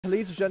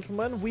Ladies and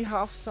gentlemen, we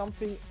have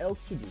something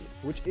else to do,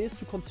 which is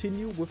to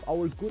continue with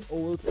our good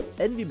old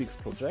NVMix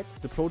project,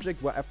 the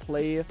project where I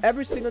play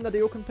every single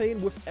Nadeo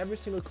campaign with every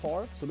single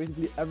car, so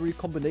basically every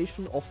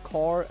combination of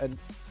car and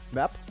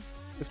map,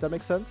 if that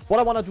makes sense. What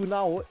I want to do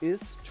now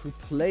is to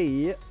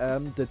play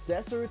the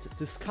Desert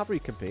Discovery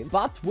campaign,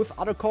 but with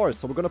other cars.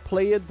 So we're going to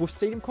play it with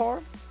Stadium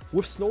Car,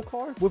 with Snow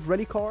Car, with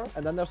Rally Car,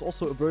 and then there's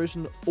also a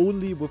version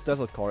only with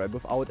Desert Car and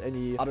without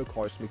any other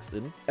cars mixed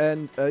in.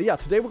 And yeah,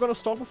 today we're gonna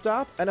start with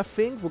that, and I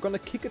think we're gonna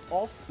kick it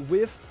off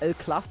with El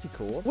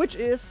Clasico, which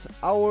is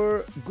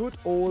our good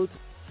old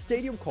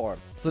Stadium Car.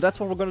 So that's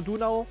what we're gonna do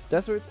now.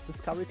 Desert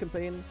Discovery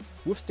campaign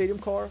with Stadium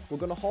Car. We're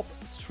gonna hop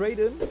straight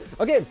in.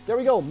 Okay, there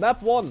we go.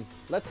 Map 1.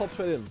 Let's hop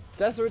straight in.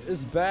 Desert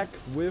is back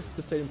with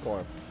the Stadium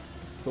Car.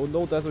 So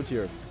no desert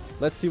here.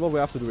 Let's see what we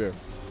have to do here.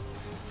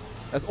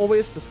 As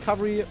always,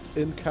 Discovery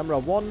in camera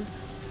 1.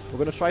 We're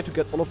gonna try to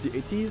get all of the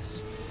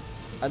ATs.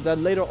 And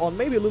then later on,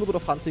 maybe a little bit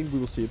of hunting, we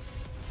will see.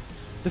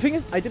 The thing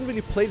is, I didn't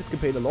really play this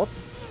campaign a lot.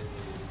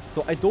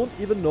 So I don't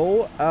even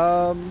know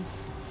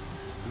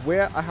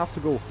where I have to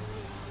go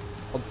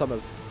on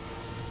Summit.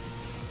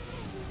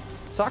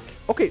 Zack.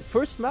 Okay,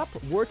 first map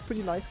worked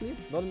pretty nicely.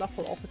 Not enough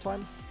for offer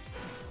time.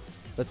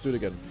 Let's do it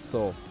again.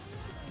 So...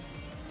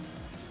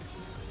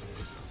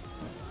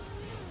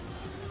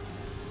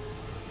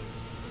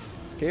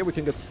 okay, we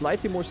can get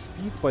slightly more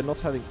speed by not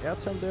having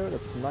airtime there.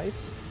 That's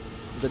nice.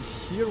 And then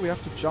here we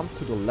have to jump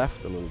to the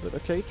left a little bit.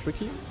 Okay,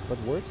 tricky, but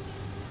works.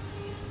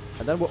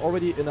 And then we're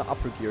already in an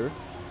upper gear.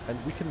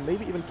 And we can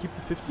maybe even keep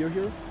the 5th gear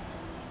here.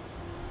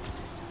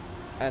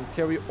 And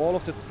carry all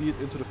of that speed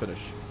into the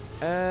finish.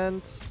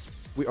 And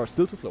we are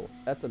still too slow.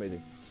 That's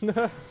amazing.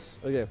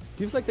 Okay,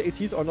 seems like the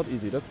ATs are not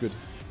easy. That's good.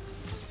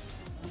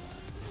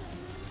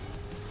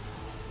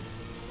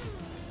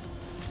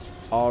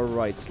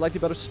 Alright, slightly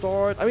better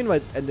start. I mean,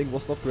 my ending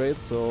was not great,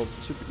 so it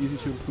should be easy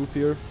to improve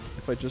here.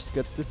 If I just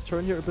get this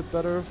turn here a bit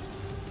better.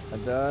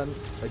 And then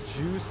a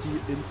juicy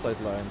inside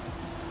line.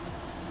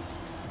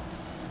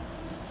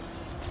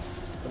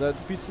 And then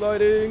speed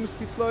sliding,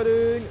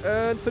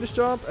 and finish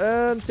jump,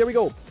 and there we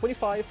go.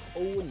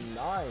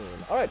 25.09.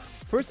 Alright,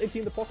 first AT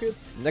in the pocket.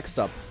 Next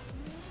up.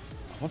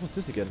 What was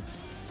this again?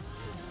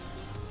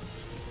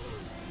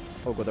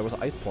 Oh god, there was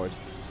an ice part.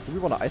 Do we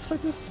want to ice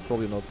like this?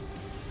 Probably not.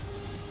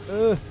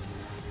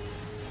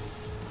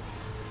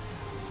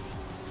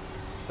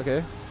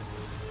 Okay.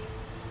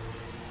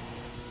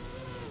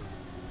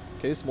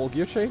 Okay, small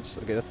gear change.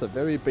 Okay, that's a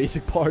very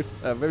basic part.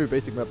 A very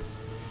basic map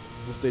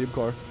with Stadium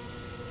Car.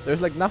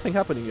 There's like nothing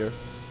happening here.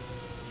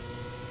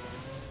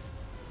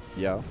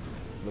 Yeah.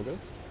 Hello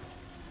guys.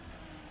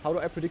 How do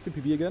I predict the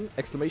PB again?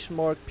 Exclamation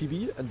mark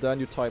PB and then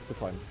you type the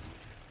time.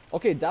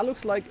 Okay, that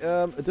looks like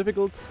a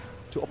difficult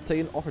to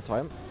obtain offer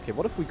time. Okay,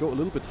 what if we go a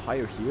little bit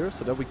higher here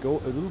so that we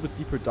go a little bit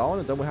deeper down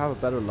and then we have a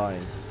better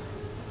line.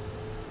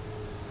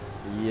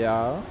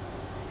 Yeah.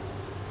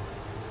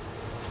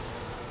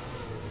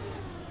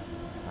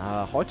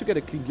 Hard to get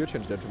a clean gear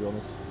change there, to be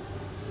honest.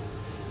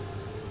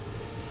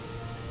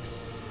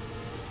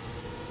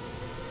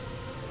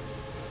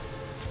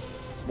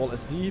 Small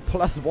SD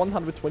plus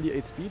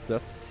 128 speed.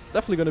 That's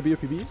definitely going to be a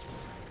PB.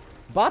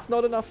 But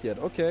not enough yet.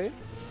 Okay.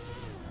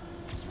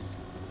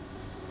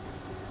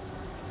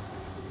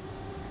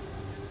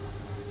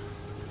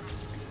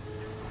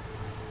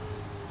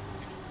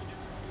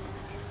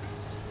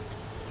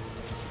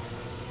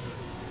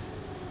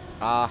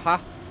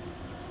 Aha!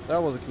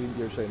 That was a clean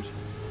gear change.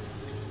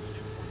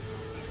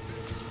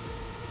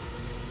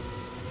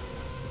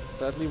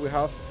 Sadly, we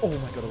have... oh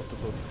my god, I was so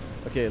close.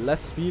 Okay, less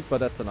speed, but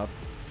that's enough.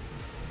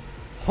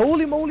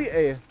 Holy moly,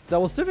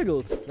 that was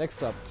difficult.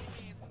 Next up.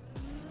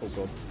 Oh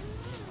god.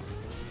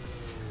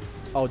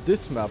 Oh,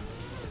 this map.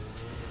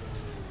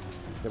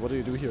 Yeah, what do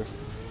you do here?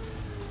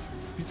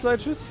 Speed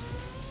sliders?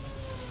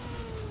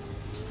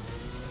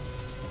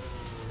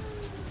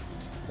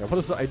 Yeah, what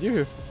is the idea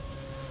here?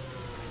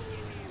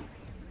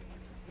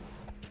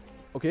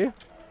 Okay.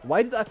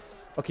 Why did I...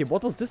 okay,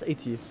 what was this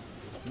AT?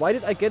 Why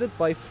did I get it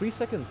by 3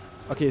 seconds?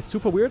 Okay,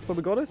 super weird, but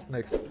we got it.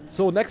 Next.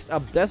 So next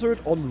up, desert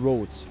on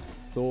road.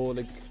 So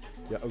like,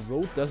 yeah, a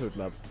road desert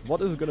map.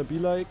 What is it gonna be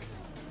like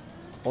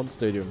on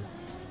Stadium?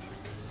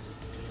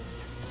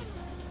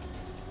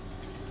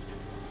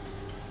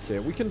 Okay,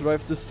 we can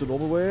drive this the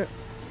normal way.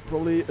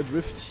 Probably a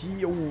drift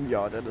here. Oh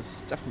yeah, that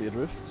is definitely a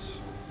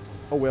drift.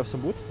 Oh, we have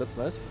some wood. That's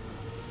nice.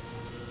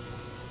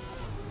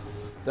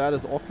 That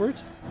is awkward.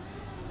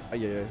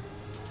 Yeah.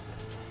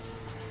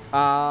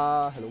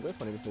 Hello guys,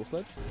 my name is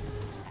NoSlide.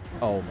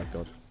 Oh my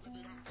god.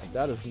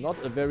 That is not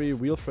a very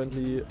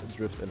wheel-friendly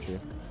drift entry.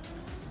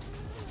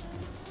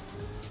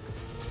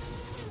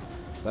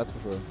 That's for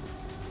sure.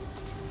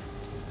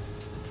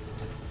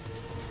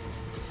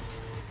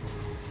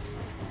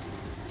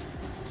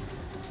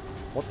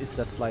 What is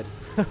that slide?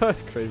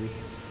 Crazy.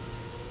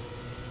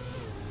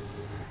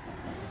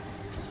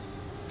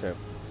 Okay.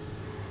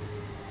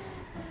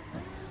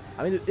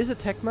 I mean, it is a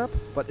tech map,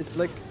 but it's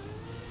like...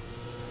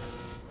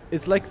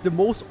 it's like the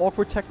most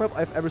awkward tech map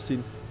I've ever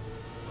seen.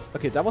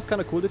 Okay, that was kind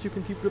of cool that you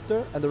can keep grip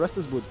there, and the rest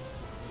is wood.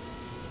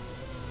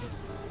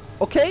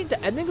 Okay,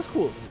 the ending is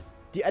cool.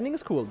 The ending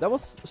is cool. That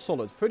was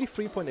solid.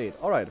 33.8.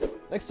 Alright.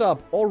 Next up,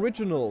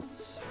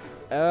 originals.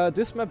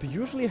 This map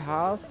usually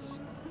has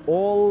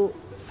all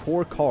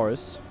 4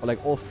 cars. Or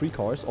like all 3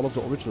 cars. All of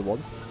the original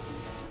ones.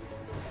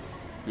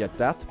 Yeah,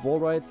 that wall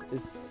ride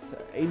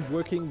ain't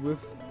working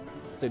with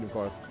stadium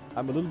car.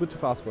 I'm a little bit too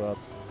fast for that.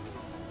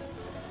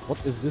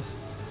 What is this?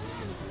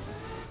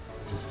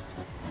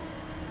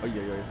 Oh,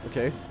 yeah.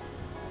 Okay.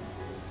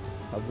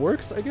 That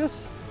works, I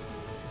guess.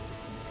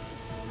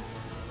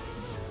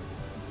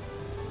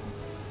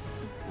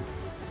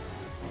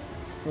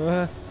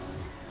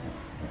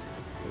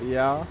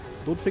 Yeah,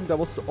 don't think that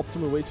was the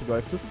optimal way to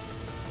drive this.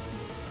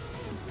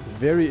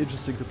 Very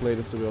interesting to play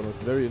this, to be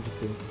honest. Very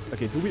interesting.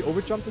 Okay, do we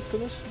overjump this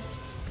finish?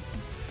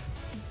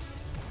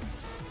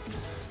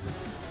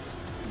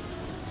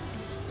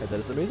 Yeah, that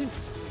is amazing.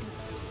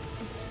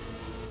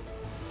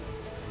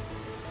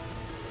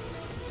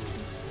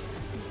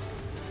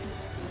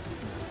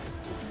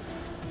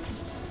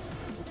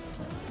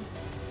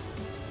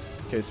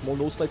 Okay, small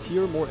nose slide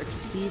here, more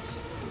exit speed.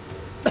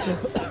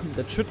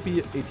 That should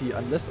be AT,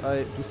 unless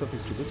I do something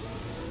stupid.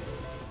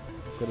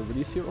 Got a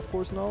release here, of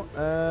course, now.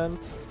 And...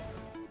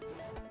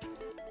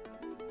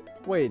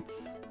 wait.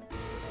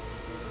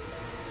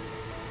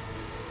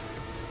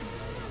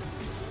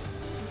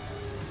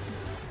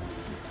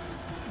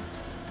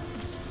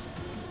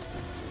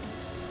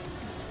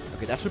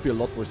 Okay, that should be a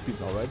lot more speed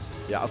now, right?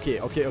 Yeah, okay.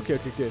 Okay.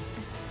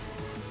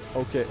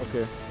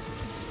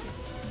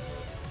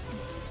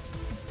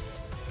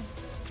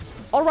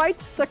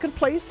 Alright, second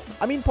place.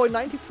 I mean,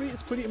 0.93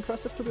 is pretty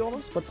impressive, to be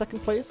honest. But second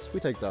place, we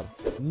take that.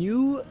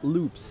 New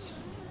loops.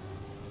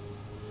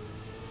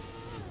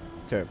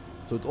 Okay,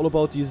 so it's all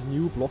about these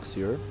new blocks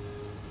here.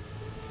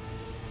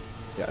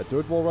 Yeah, a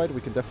dirt wall ride,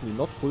 we can definitely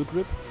not full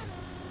grip.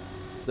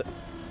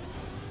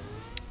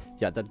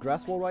 Yeah, that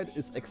grass wall ride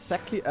is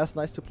exactly as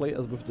nice to play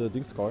as with the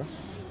Dings car.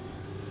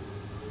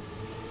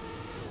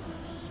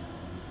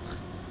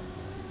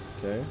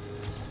 Okay.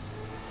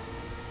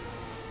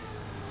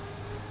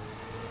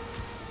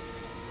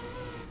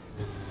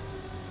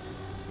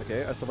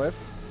 Okay, I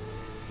survived.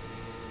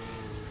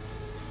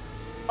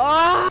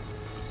 Ah!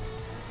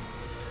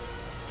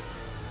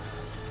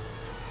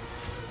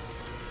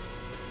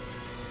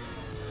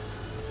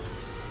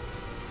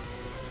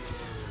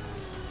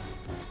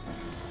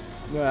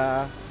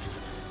 Nah.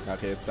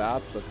 Okay,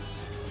 bad, but...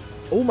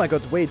 oh my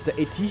god, wait, the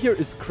AT here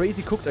is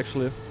crazy cooked,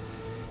 actually.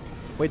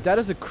 Wait, that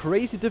is a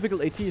crazy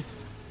difficult AT.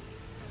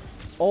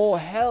 Oh,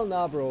 hell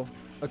nah, bro.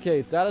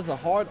 Okay, that is a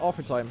hard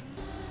offer time.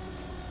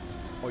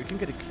 Oh, you can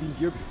get a clean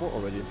gear before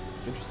already.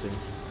 Interesting.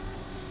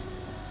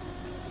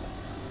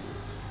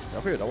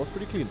 Okay, that was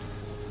pretty clean.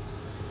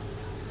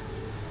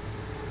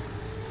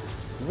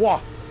 Wow.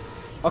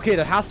 Okay,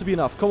 that has to be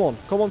enough. Come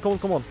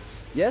on.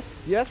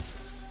 Yes.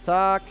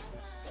 Tack.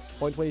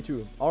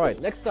 0.22.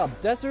 Alright, next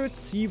up. Desert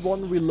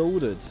C1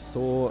 Reloaded.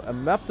 So, a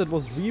map that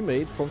was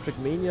remade from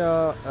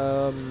TrackMania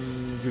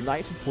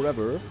United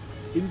Forever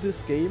in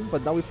this game,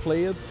 but now we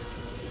play it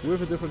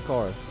with a different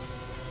car.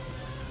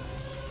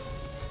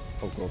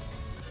 Oh god.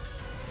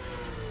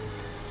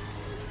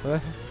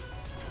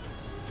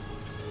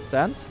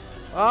 Sand?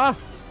 Ah!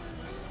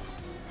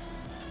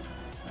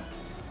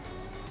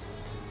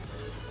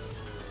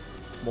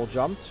 Small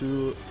jump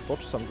to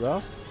dodge some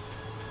grass.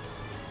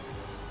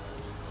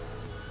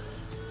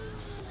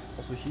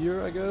 Also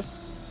here, I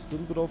guess, a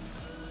little bit of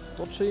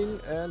dodging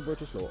and very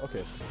too slow.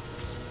 Okay.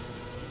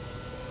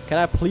 Can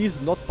I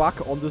please not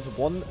bug on this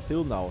one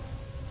hill now?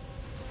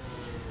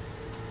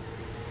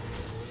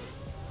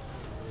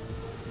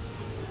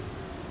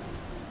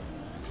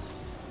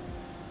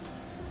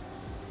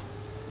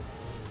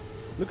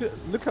 Look at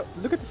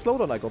the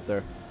slowdown I got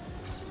there.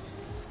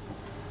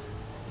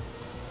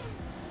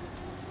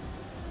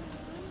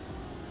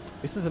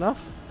 Is this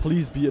enough?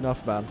 Please be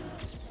enough, man.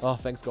 Oh,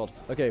 thanks God.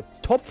 Okay,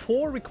 top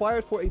 4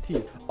 required for AT.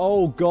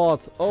 Oh god,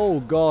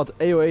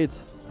 AO8.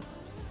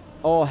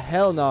 Oh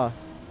hell nah.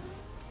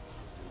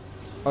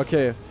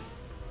 Okay,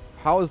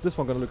 how is this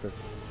one gonna look like?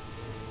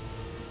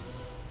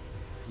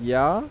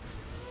 Yeah.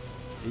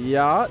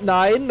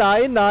 Nine.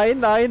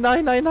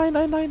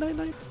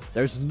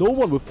 There's no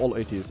one with all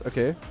ATs.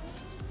 Okay.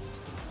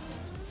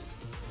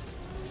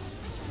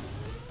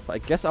 But I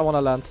guess I want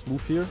to land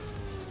smooth here.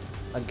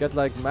 And get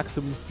like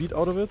maximum speed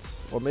out of it.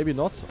 Or maybe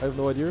not. I have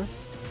no idea.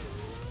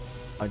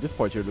 This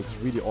part here looks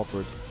really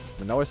awkward.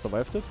 But now I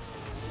survived it.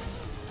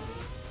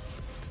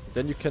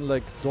 Then you can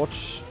like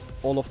dodge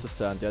all of the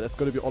sand. Yeah, that's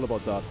going to be all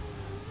about that.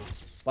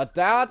 But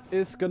that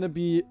is going to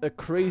be a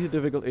crazy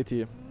difficult AT.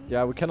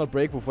 Yeah, we cannot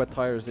brake with wet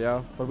tires.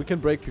 Yeah, but we can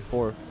brake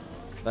before.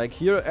 Like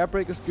here, air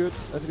brake is good,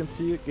 as you can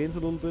see, it gains a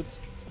little bit.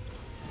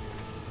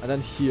 And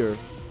then here,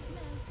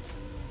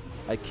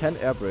 I can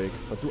air brake,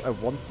 but do I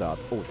want that?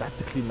 Oh,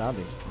 that's a clean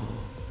landing.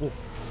 Oh.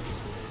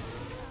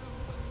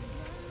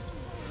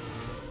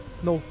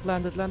 No,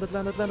 landed.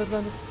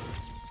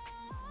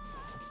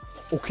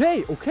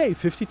 Okay,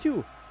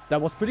 52. That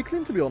was pretty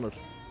clean, to be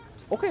honest.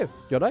 Okay,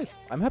 yeah, nice.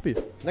 I'm happy.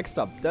 Next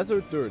up,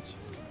 Desert Dirt.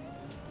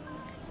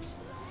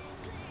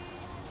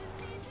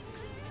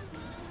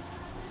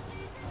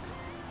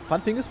 Fun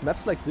thing is,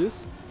 maps like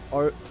this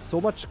are so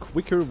much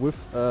quicker with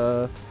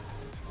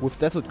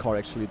Desert Car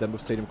actually than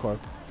with Stadium Car.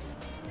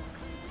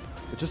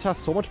 It just has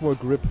so much more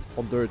grip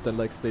on dirt than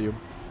like Stadium.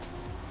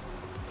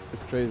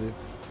 It's crazy.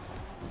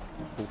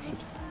 Oh shit.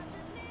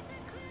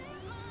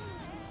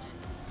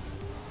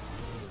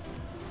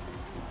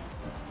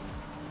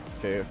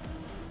 Okay.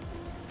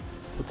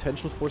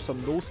 Potential for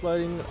some low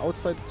sliding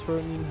outside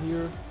turning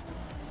here.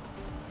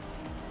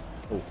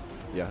 Oh,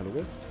 yeah, hello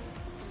guys.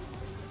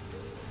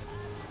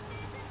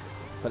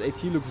 But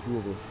AT looks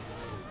doable.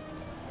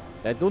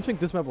 I don't think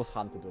this map was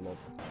hunted a lot.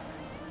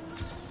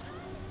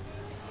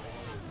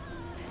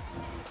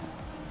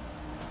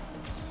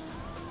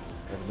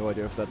 I have no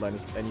idea if that line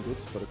is any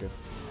good, but okay.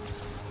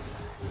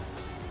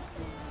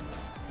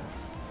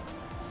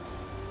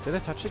 Did I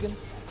touch again?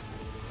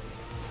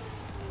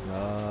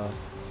 Nah.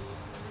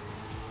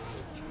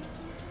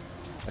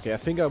 Okay, I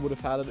think I would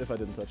have had it if I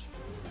didn't touch.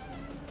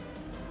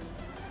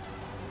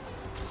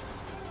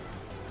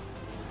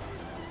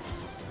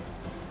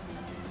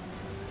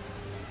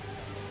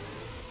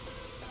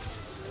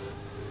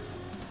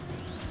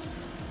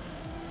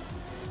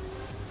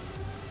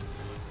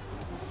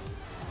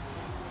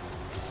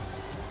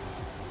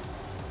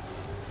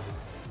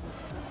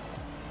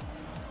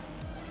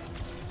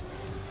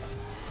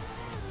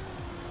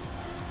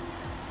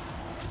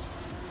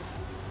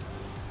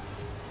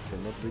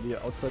 Okay, not really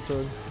outside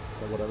turn,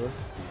 but whatever.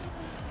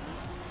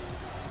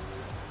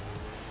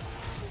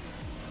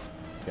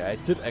 Okay, I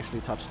did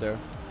actually touch there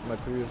in my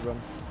previous run.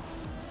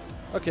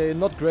 Okay,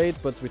 not great,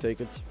 but we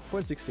take it.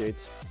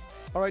 0.68.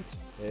 Alright,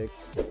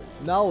 next.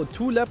 Now,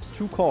 2 laps,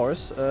 2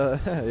 cars.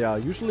 Yeah,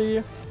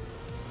 usually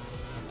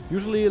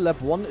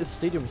lap 1 is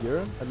Stadium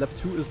here, and lap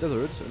 2 is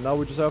Desert. And now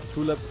we just have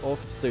 2 laps of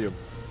Stadium.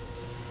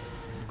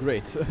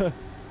 Great.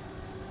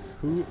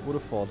 Who would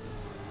have thought?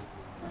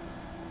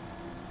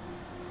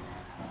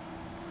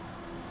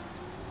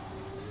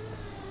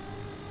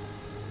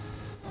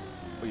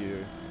 Oh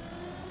yeah.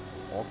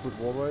 Awkward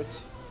wall ride.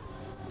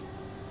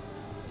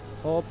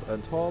 Hop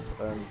and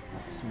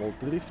small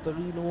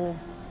drifterino.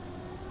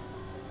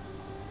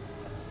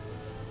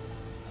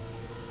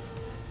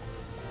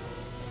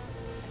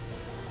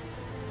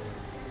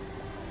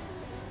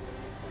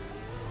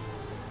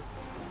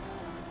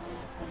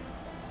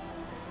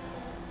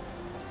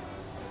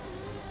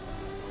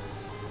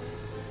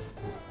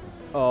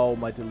 Oh,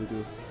 my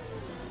diddly-do.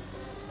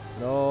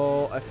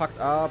 No, I fucked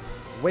up.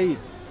 Wait.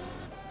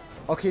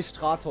 Okay,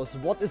 Stratos,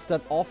 what is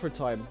that offer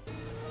time?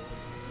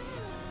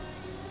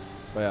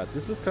 But yeah,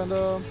 this is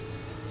kinda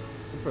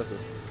impressive.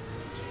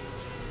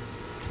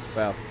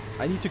 But yeah,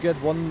 I need to get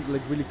one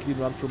like really clean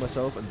run through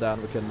myself, and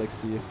then we can like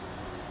see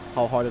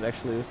how hard it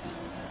actually is.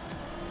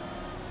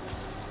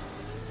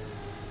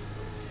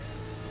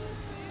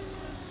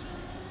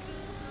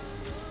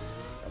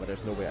 Yeah, but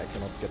there's no way I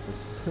cannot get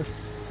this.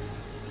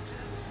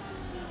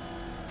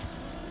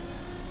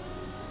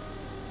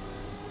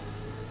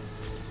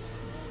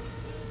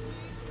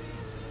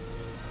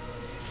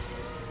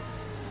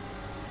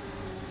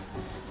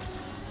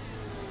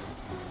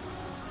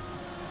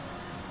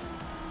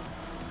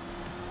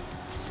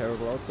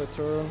 Terrible outside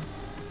turn.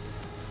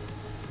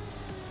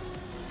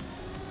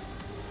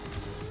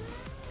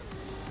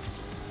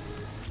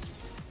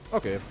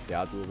 Okay,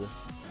 yeah, doable.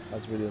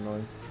 That's really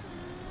annoying.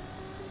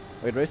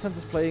 Wait, Raysense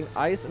is playing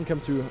Ice in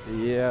Camp 2.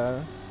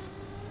 Yeah.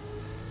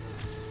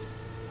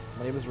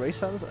 My name is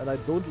Raysense and I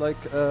don't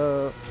like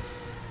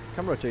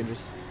camera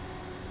changes.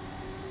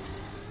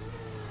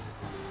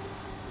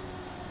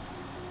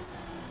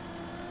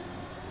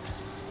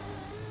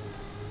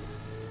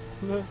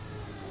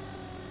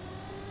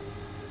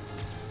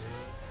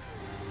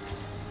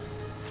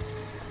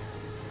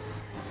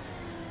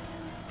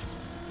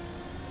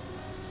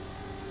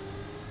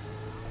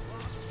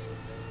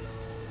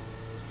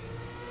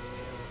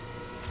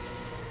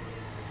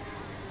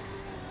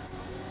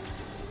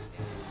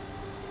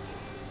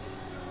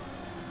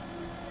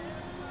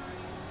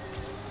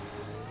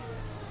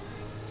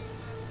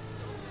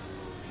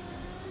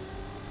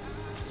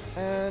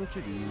 And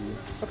GG.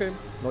 Okay,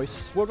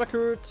 nice. World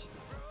record.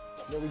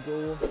 There we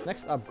go.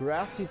 Next up,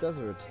 Grassy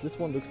Desert. This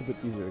one looks a bit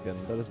easier again.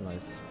 That is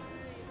nice.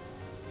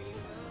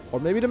 Or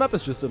maybe the map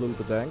is just a little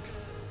bit dank.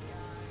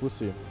 We'll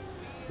see.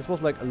 This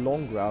was like a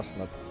long grass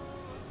map.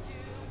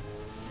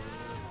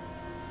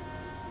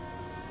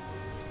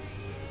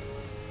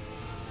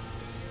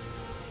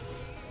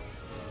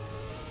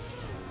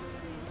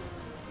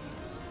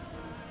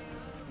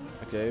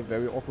 Okay,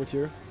 very awkward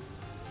here.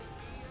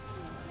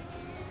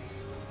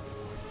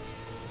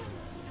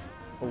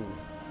 Oh,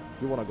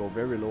 you wanna go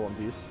very low on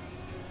these.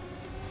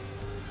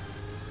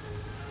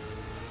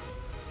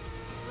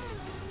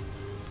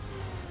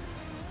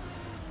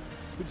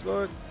 Speed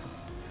slide.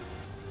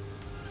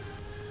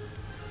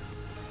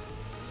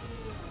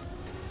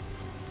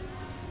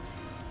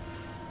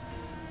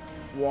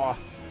 Wow.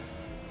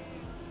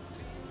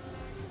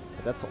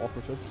 That's an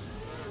awkward shot.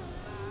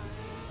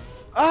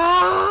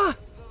 Ah!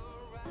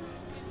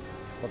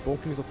 But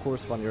bonking is of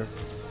course funnier.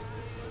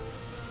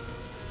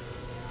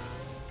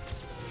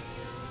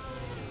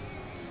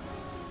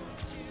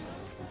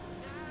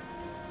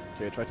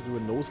 Okay, try to do a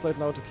nose slide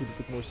now to keep a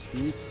bit more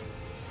speed.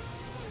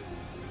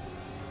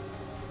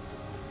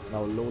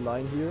 Now low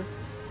line here.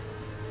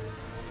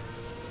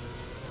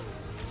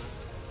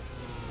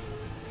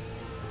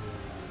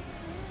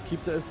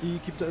 Keep the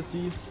SD, keep the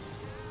SD.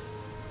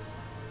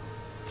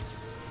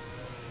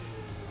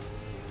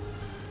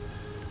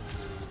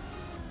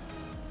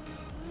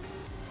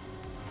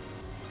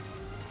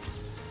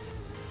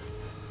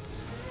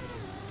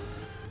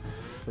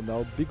 So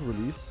now big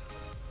release.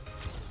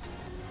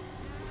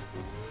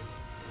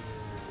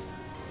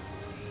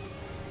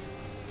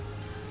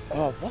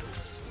 Oh,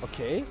 what?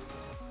 Okay.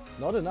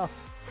 Not enough.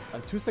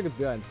 I'm 2 seconds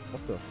behind.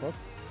 What the fuck?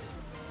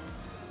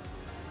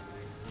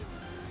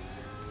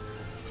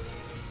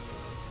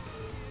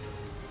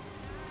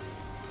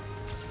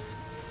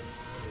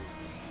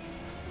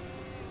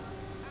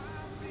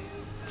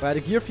 Right, the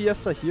Gear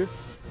Fiesta here.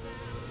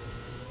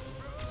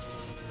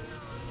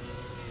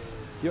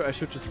 Here I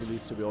should just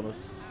release, to be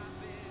honest.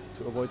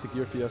 To avoid the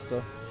Gear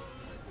Fiesta.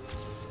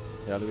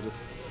 Yeah, look at this.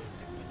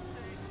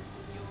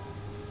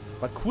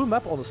 But cool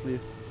map, honestly.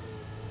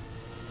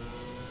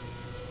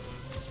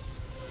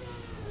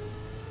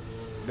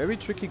 Very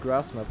tricky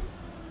grass map.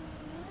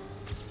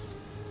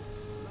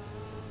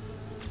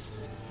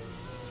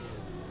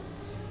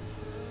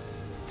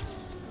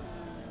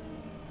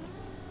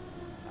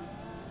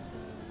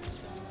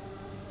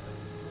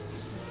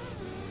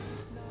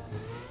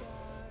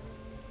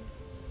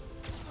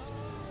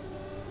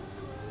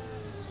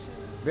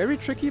 Very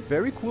tricky,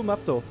 very cool map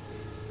though.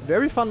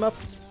 Very fun map.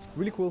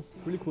 Really cool,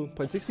 really cool.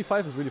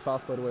 0.65 is really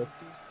fast, by the way.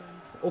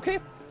 Okay,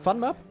 fun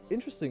map,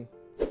 interesting.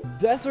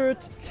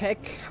 Desert tech,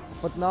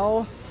 but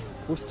now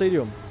with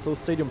stadium. So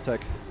stadium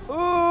tech.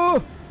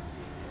 Oh!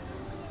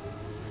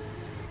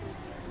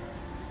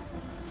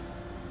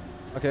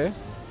 Okay.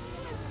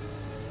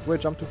 Do I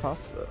jump too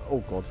fast? Oh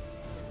god.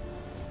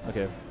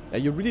 Okay. Yeah,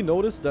 you really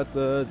notice that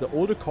the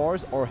older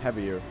cars are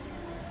heavier.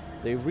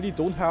 They really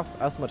don't have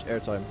as much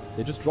airtime.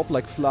 They just drop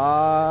like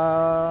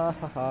yeah,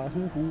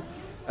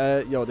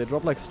 they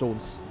drop like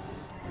stones.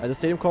 And the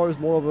stadium car is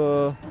more of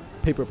a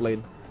paper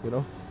plane, you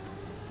know?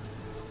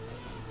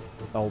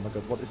 Oh my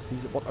god,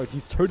 what are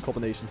these turn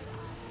combinations?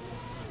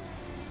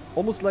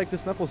 Almost like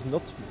this map was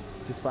not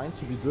designed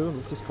to be driven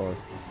with this car.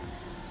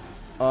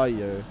 Ah,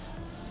 yeah.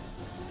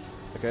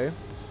 Okay.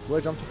 Do I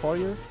jump too far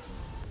here?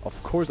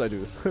 Of course I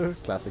do.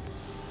 Classic.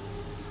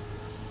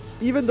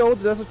 Even though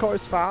the desert car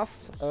is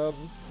fast,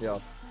 yeah,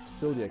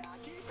 still yuck.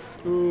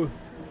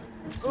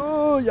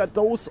 Oh, yeah,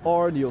 those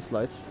are Neo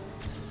slides.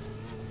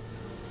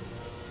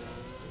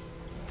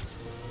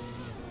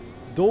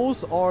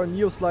 Those are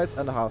Neo slides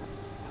and a half.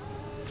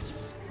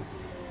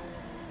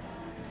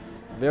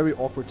 Very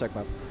awkward tech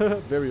map.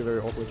 Very, very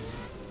awkward.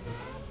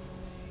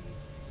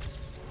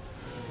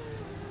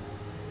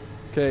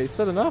 Okay, is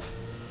that enough?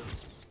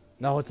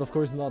 No, it's of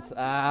course not.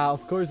 Ah,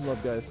 of course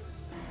not, guys.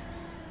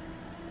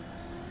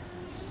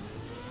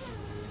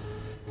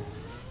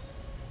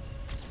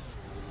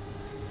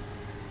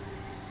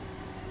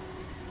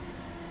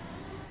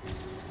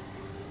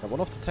 Yeah, one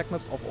of the tech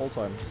maps of all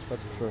time,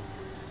 that's for sure.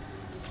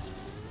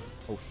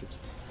 Oh shit.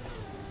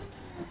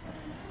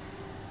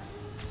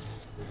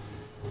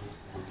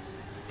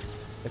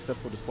 Except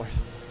for this part.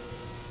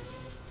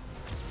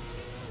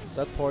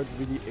 That part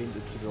really ain't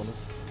it, to be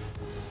honest.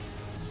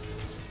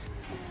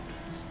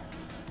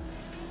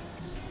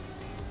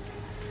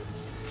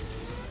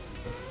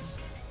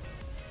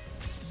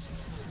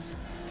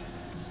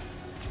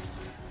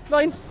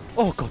 Nine!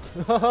 Oh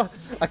god.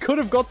 I could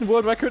have gotten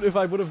world record if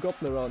I would have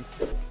gotten around.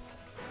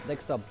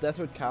 Next up,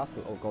 Desert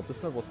Castle. Oh god,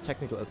 this map was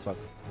technical as fuck.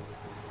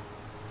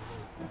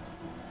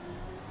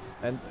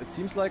 And it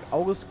seems like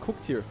Aurus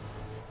cooked here.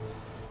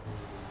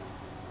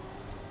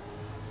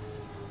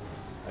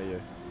 Ah, yeah.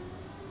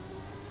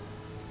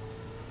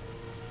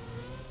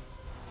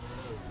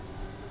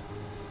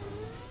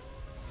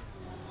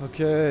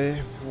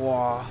 Okay,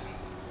 wow.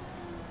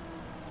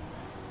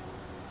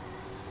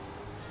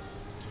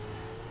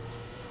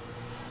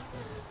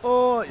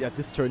 Oh, yeah,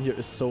 this turn here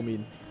is so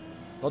mean.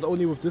 Not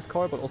only with this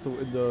car, but also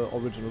in the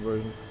original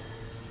version.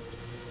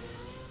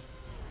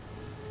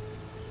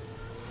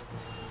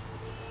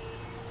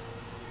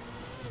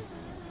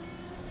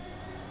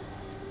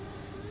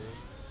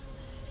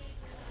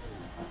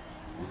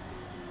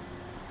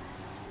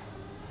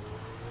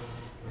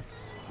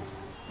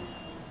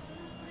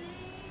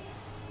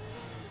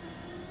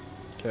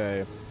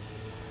 Okay.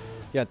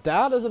 Yeah,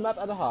 that is a map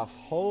and a half.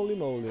 Holy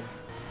moly.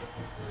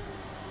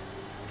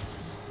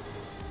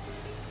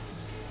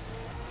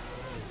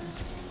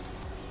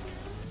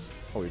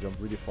 Oh, you jumped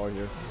really far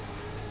here.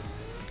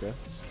 Okay.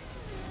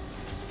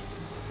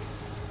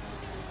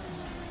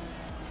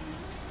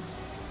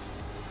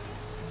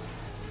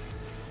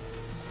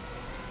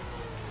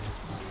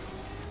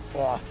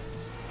 Oh.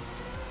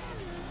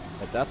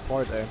 At that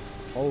part,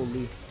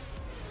 holy.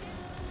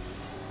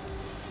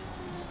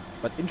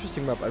 But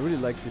interesting map. I really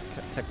like these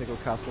technical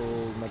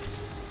castle maps.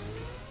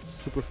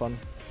 Super fun.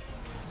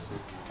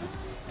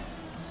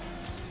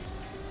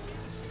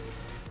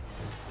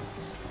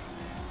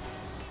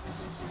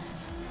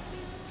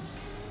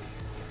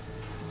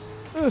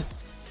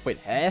 Wait,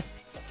 huh?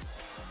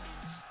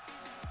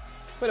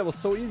 Wait, that was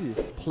so easy.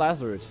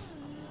 Plazzard.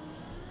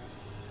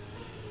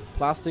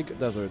 Plastic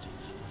desert.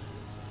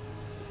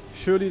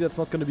 Surely that's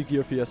not gonna be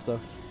Gear Fiesta.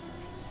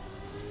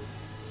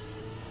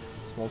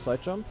 Small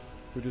side jump.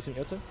 Reducing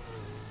attack.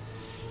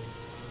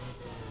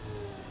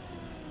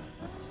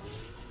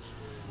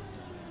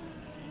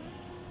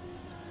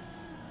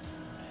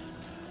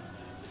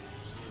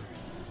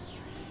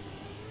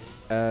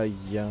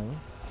 Yeah.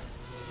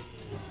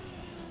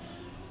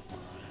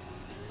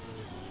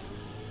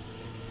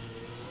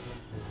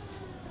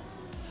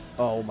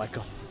 Oh my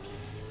god.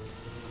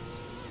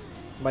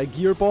 My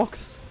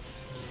gearbox.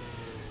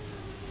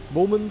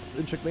 Moments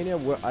in TrackMania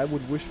where I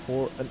would wish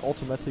for an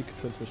automatic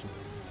transmission.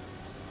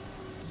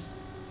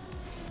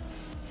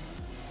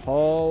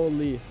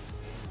 Holy.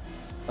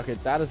 Okay,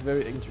 that is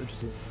very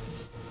interesting.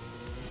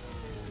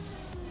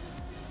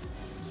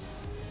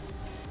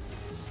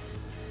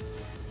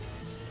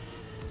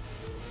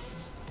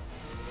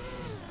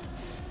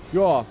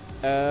 Yeah,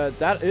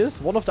 that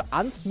is one of the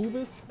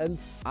unsmoothest and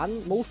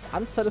most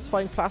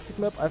unsatisfying plastic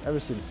map I've ever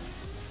seen.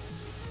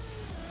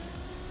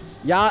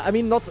 Yeah, I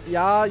mean not...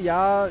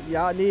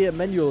 Yeah, nee,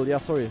 manual. Yeah,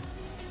 sorry.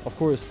 Of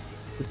course.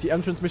 The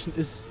TM transmission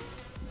is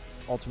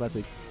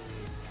automatic.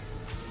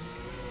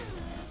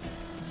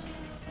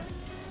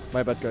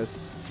 My bad, guys.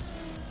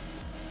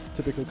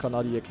 Typical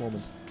Canadiac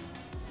moment.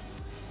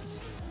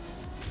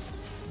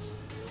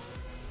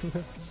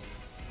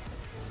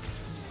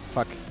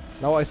 Fuck.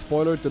 Now I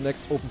spoiled the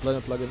next Open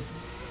Planet plugin.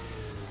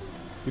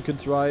 You can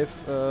drive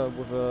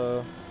with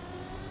a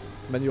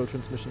manual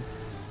transmission.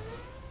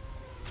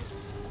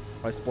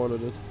 I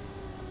spoiled it.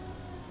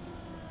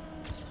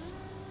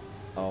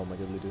 Oh my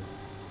god, Lidu.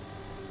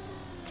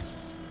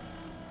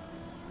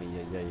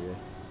 Yeah.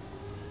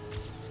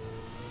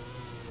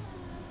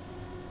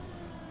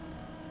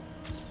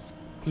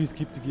 Please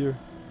keep the gear.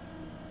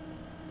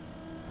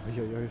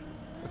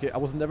 Okay, I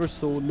was never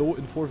so low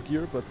in 4th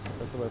gear, but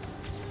I survived.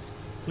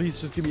 Please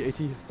just give me AT.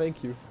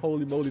 Thank you.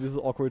 Holy moly, this is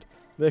awkward.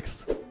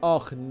 Next.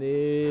 Och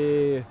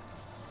nee.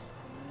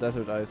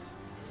 Desert ice.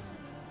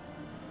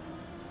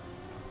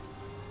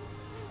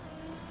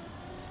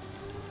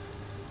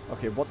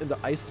 Okay, what in the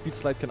ice speed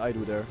slide can I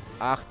do there?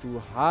 Ach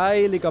du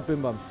heiliger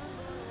Bimbam.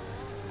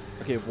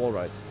 Okay, wall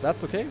ride.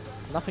 That's okay.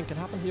 Nothing can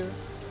happen here.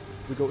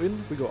 We go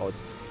in, we go out.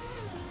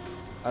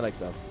 I like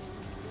that.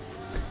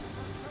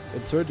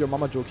 Insert your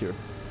mama joke here.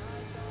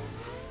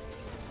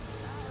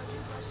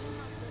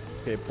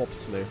 Okay,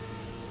 bobsleigh.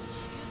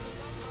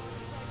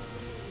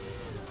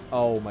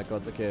 Oh my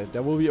god, okay.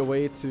 There will be a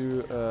way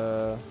to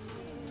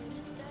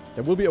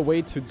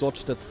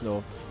dodge that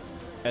snow.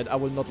 And I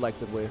will not like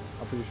that way,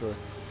 I'm pretty sure.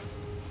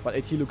 But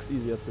AT looks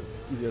easy as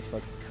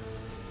fuck.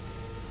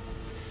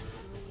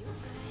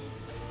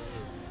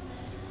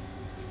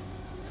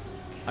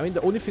 I mean,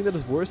 the only thing that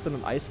is worse than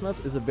an ice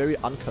map is a very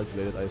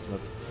uncalculated ice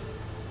map.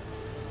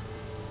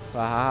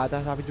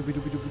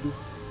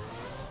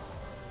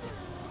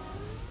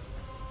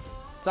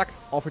 Zack,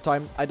 offer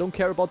time. I don't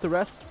care about the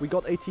rest. We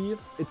got AT.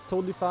 It's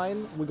totally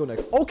fine. We go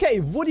next. Okay,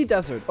 Woody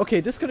Desert. Okay,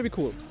 this is gonna be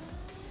cool.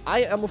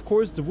 I am, of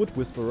course, the Wood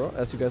Whisperer,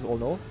 as you guys all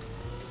know.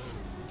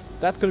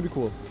 That's gonna be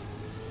cool.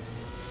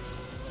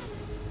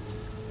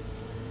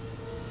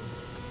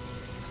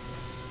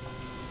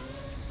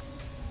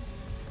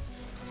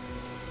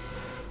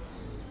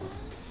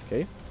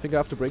 Okay, I think I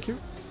have to brake here.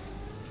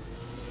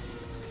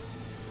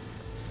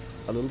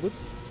 A little bit.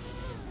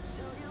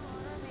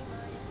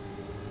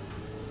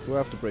 Do I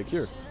have to brake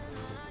here?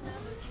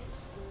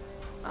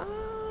 A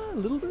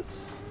little bit,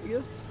 I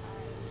guess.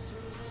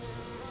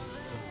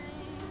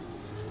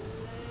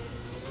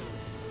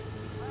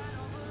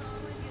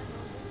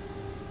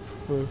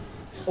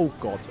 Oh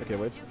god, okay,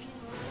 wait.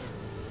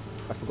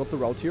 I forgot the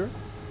route here.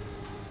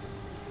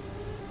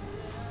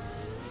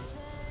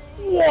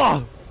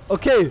 Wow!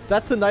 Okay,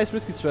 that's a nice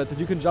risky strat that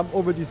you can jump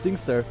over these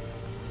things there.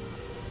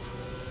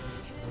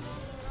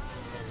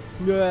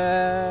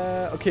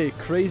 Okay,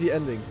 crazy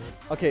ending.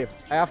 Okay,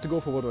 I have to go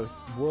for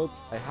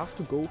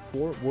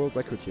world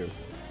record here.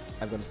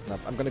 I'm gonna snap.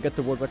 I'm gonna get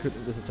the world record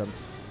in this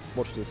attempt.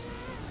 Watch this.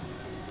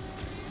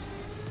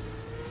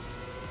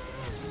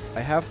 I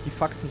have die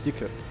Faxen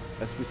dicke,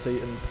 as we say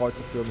in parts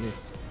of Germany.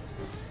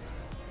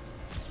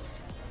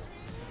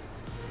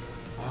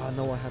 Oh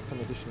no, I had some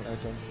additional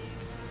airtime.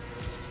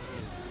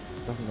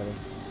 Doesn't matter.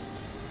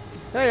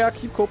 Yeah,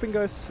 keep coping,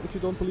 guys. If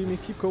you don't believe me,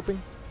 keep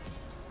coping.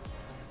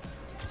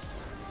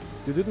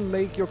 You didn't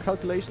make your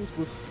calculations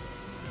with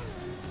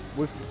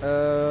Wood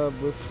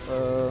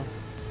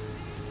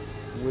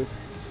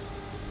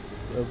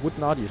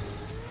Nadi.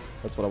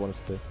 That's what I wanted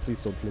to say.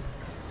 Please don't flip.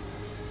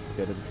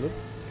 Okay, I didn't flip.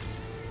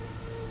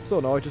 So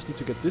now I just need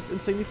to get this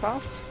insanely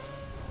fast.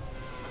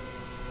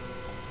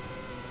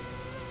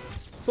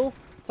 So,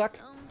 zack,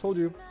 told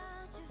you.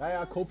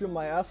 Yeah, copium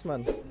my ass,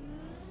 man.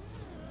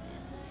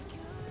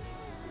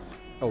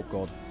 Oh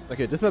god.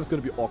 Okay, this map is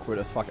gonna be awkward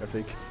as fuck, I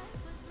think.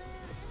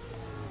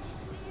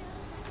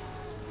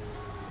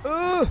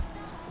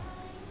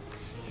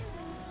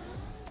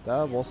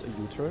 That was a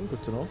U-turn,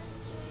 good to know.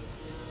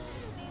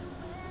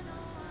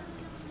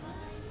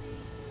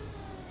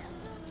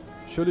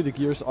 Surely the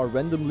gears are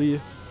randomly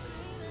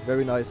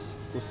very nice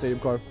for Stadium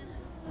Car.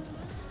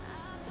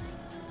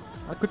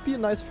 That could be a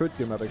nice third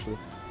gear map actually.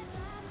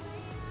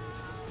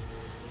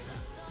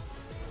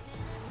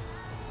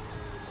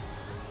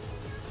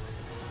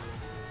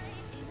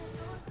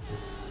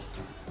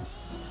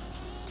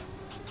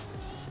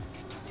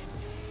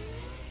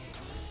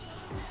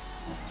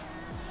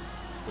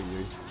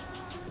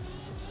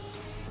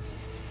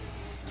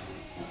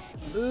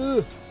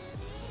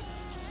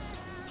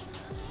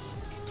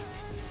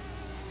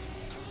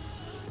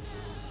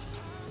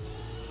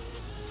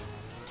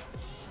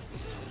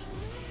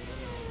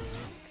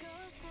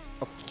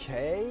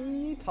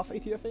 Okay, tough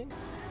AT, I think.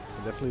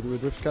 Can definitely do a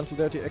drift cancel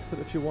there to exit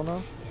if you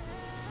wanna.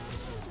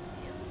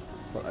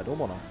 But I don't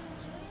wanna.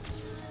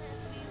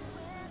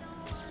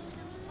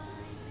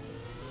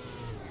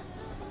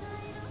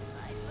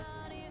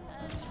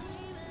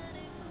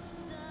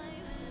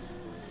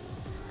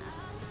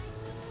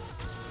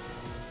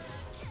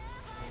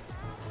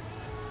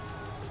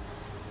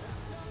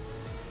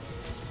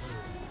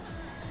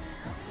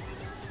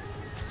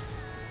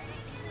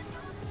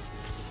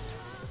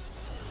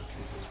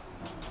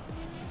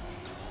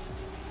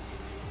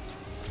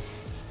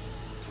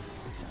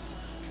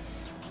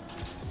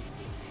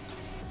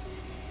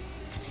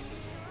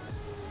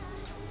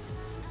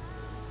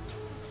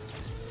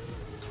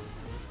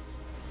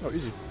 Oh,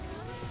 easy.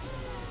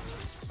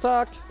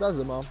 Zack, da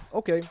sind wir.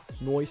 Okay,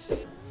 nice.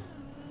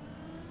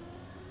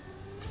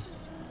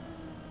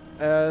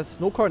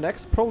 Snow car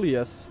next? Probably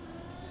yes.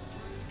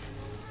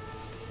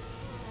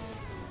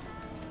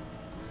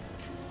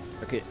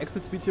 Okay,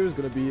 exit speed here is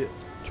gonna be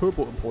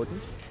turbo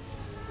important.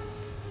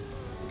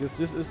 Because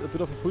this is a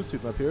bit of a full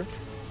speed map here.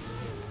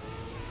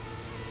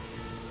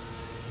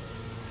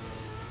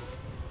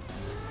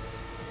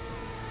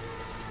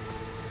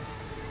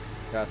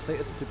 Yeah, stay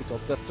at the tippy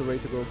top. That's the way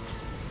to go.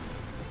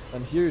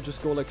 And here you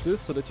just go like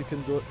this so that you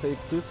can take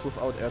this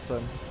without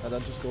airtime. And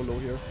then just go low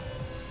here.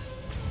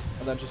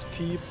 And then just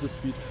keep the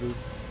speed through.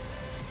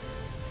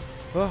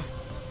 Ah.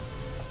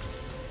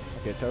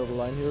 Okay, terrible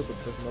line here, but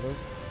it doesn't matter.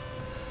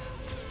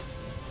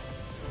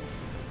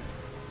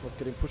 Not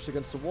getting pushed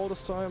against the wall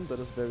this time.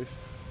 That is very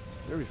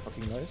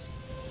fucking nice.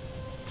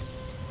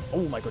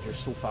 Oh my god, you're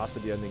so fast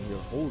at the ending here.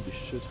 Holy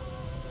shit.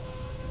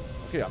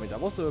 Okay, I mean, that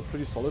was a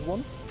pretty solid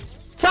one.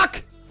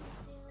 Zack!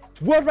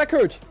 World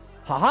record!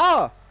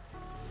 Haha!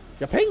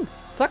 Ja, ping!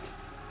 Zack!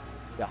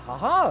 Ja,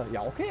 haha!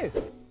 Ja, okay.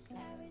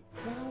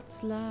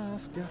 What's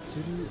life got to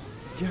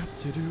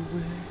do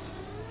with?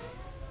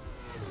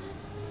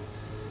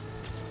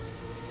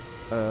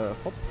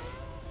 Hopp.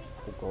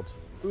 Oh god.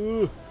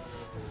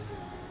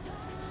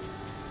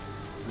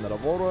 Another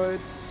wall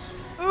ride.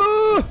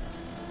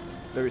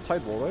 Very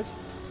tight wall ride.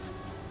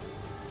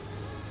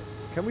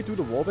 Can we do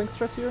the wallbang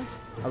strat here?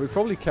 We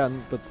probably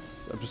can, but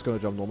I'm just gonna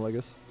jump normal, I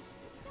guess.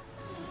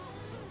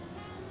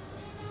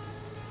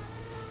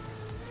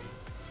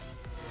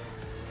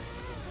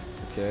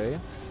 Okay.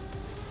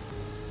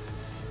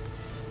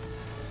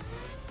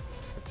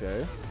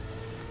 Okay.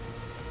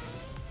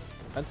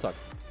 And suck.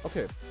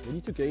 Okay, we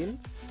need to gain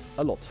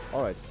a lot.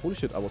 Alright. Holy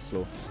shit, I was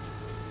slow.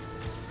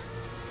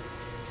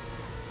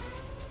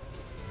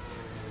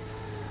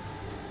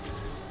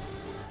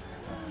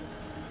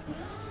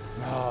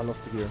 Ah,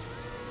 lost the gear.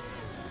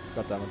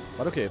 God damn it.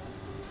 But okay.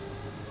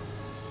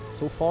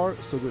 So far,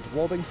 so good.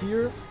 Wallbang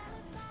here.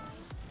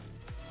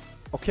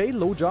 Okay,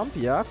 low jump.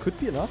 Yeah, could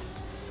be enough.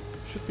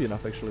 Should be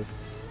enough, actually.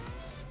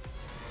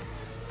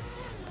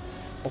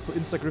 Also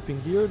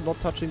insta-gripping here, not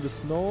touching the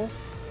snow.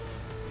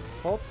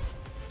 Hop.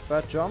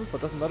 Bad jump,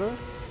 but doesn't matter.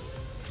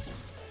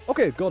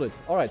 Okay, got it.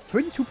 Alright,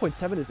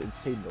 32.7 is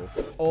insane, though.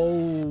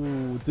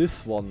 Oh,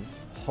 this one.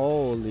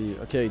 Holy.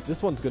 Okay,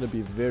 this one's gonna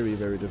be very,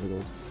 very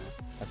difficult,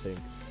 I think.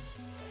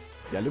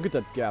 Yeah, look at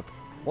that gap.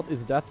 What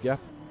is that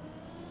gap?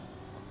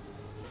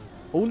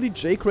 Only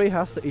Jake Ray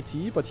has the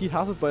AT, but he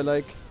has it by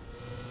like...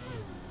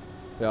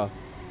 yeah,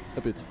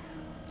 a bit.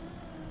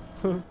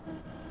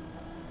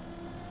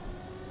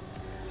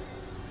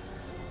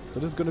 So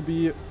this is gonna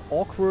be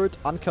awkward,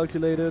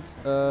 uncalculated,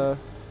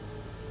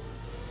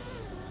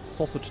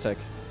 sausage tech.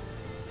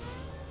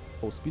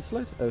 Oh, speed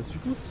slide?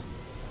 Speed boost?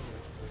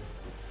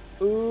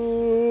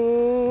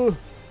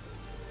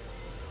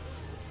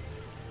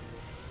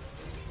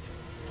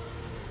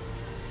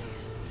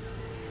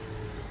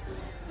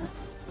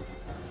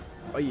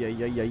 Ay,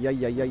 ay, ay, ay,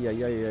 ay, ay, ay,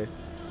 ay, ay.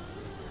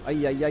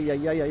 Ay, ay, ay,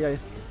 ay, ay, ay, ay.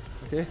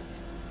 Okay.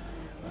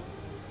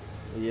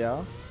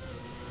 Yeah.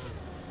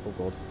 Oh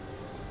god.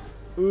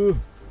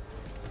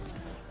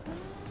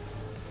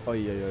 Oh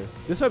yeah.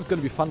 This map is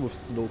gonna be fun with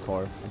snow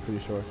car, I'm pretty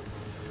sure.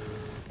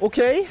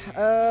 Okay,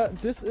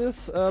 this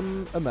is a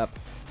map.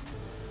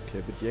 Okay,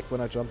 a bit yak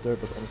when I jumped there,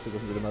 but honestly it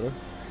doesn't really matter.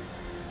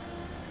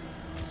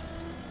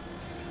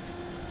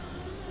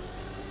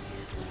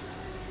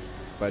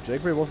 But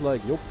Jake Ray was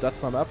like, yup,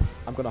 that's my map.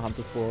 I'm gonna hunt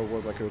this for a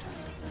world record.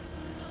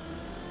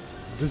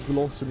 This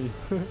belongs to me.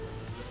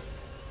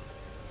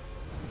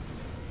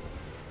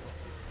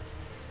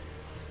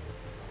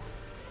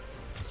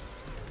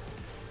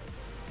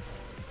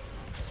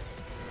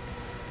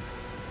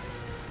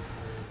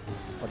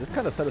 this is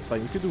kind of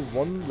satisfying. You can do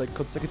one like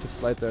consecutive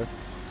slide there.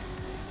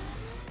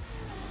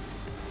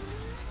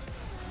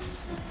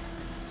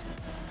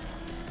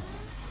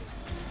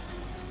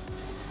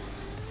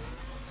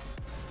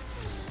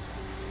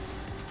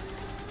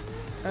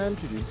 And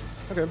GG.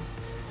 Okay.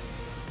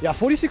 Yeah,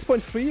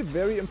 46.3,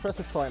 very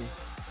impressive time.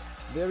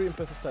 Very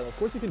impressive time. Of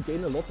course, you can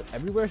gain a lot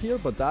everywhere here,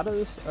 but that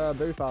is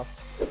very fast.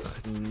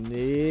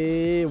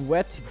 Nee,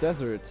 wet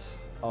desert.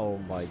 Oh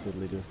my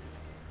diddly do.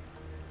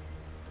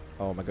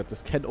 Oh my god,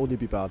 this can only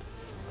be bad.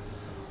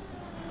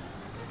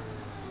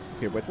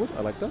 Okay, wetwood,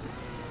 I like that.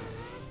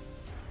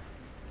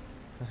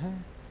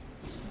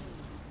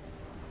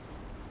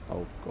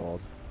 Oh god.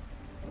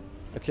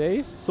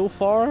 Okay, so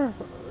far,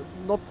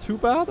 not too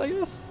bad, I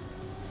guess.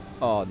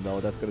 Oh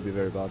no, that's gonna be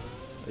very bad.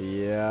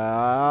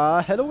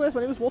 Yeah, hello guys,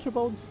 my name is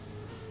Waterbones.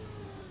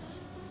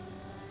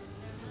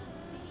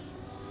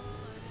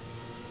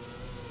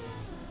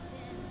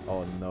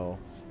 Oh no.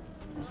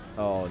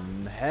 Oh,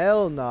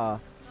 hell nah.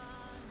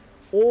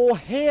 Oh,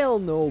 hell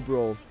no,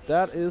 bro.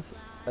 That is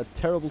a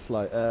terrible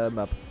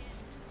map.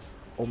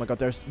 Oh my god,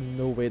 there's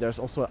no way. There's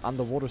also an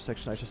underwater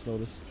section I just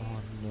noticed.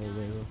 Oh, no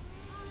way, bro.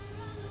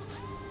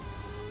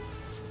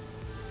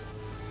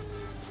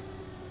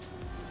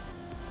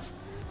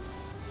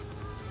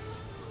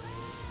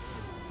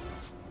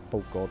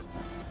 Oh god.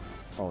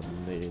 Oh,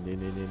 nee.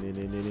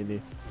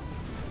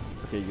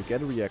 Okay, you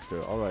get a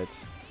reactor. Alright.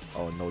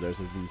 Oh no, there's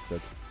a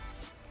reset.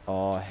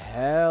 Oh,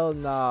 hell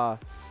nah.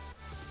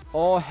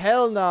 Oh,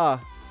 hell nah.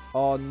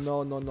 Oh,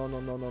 no.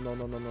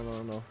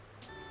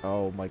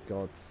 Oh my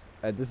god.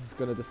 And this is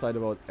gonna decide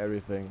about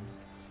everything.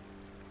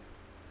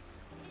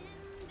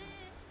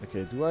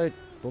 Okay,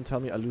 don't tell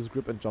me I lose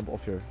grip and jump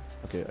off here.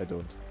 Okay, I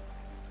don't.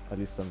 At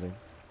least something.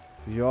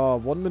 Yeah,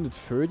 1 minute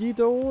 30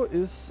 though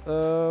is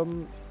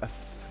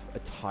a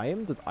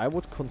time that I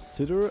would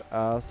consider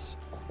as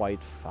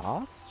quite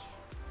fast.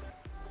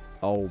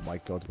 Oh my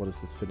god, what is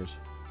this finish?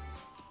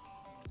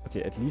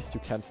 Okay, at least you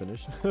can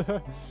finish.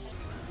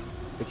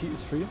 AT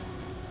is free?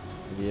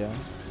 Yeah.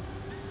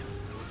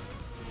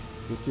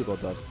 We'll see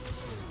about that.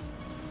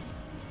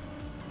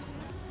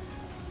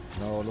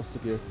 No, lost the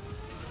gear.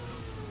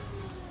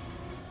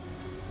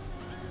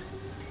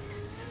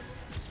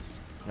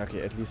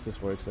 Okay, at least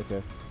this works,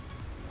 okay.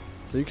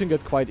 So you can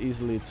get quite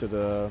easily to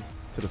the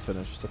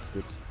finish, that's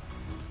good.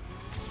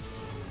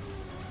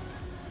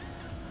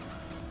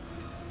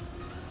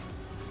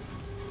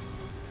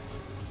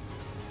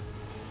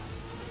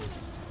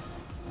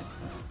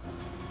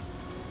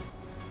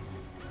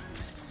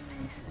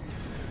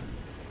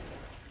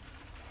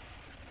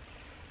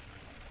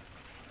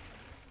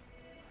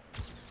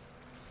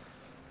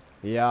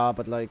 Yeah,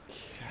 but like...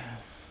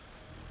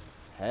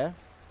 Huh?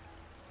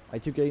 I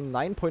need to gain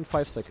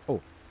 9.5 seconds.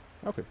 Oh,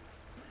 okay.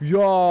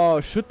 Yeah,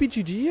 should be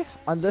GG,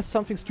 unless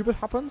something stupid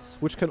happens,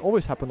 which can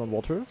always happen on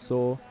water,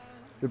 so...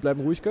 Wir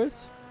bleiben ruhig,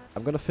 guys.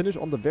 I'm gonna finish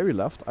on the very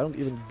left. I don't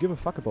even give a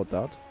fuck about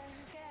that.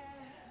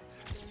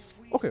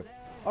 Okay,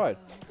 alright.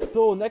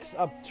 So, next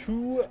up,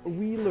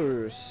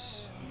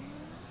 two-wheelers.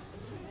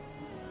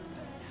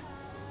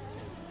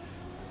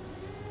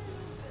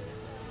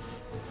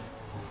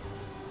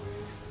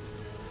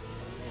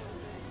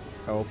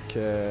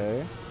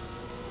 Okay.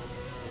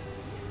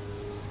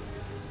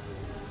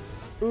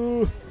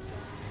 Hello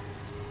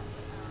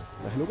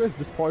guys,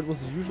 this part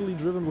was usually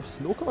driven with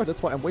snow car,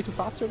 that's why I'm way too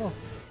fast here now.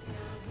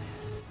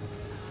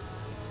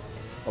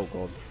 Oh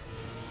god.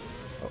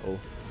 Uh-oh.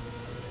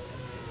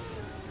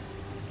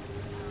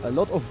 A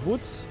lot of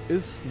wood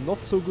is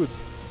not so good.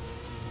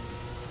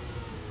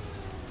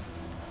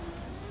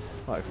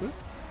 Ah, actually?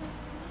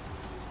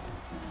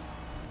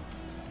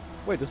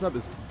 Wait, this map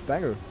is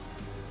banger.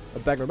 A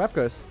banger map,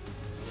 guys.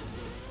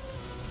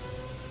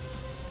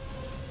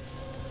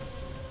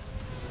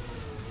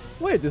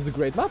 Wait, this is a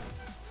great map.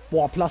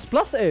 Boah,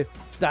 plus, ey.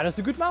 That is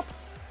a good map.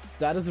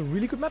 That is a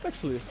really good map,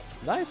 actually.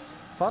 Nice.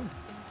 Fun.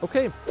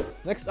 Okay.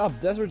 Next up,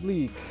 Desert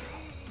League.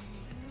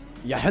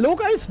 Yeah, hello,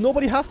 guys.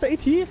 Nobody has the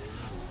AT.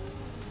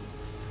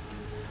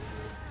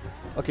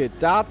 Okay,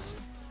 that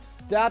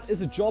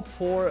is a job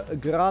for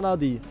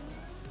Granadi.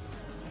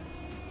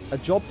 A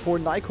job for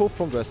Nico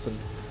from Dresden.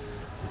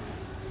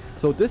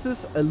 So this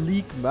is a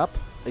league map,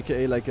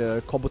 aka like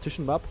a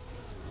competition map.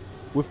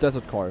 With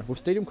Desert Car. With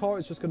Stadium Car,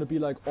 it's just gonna be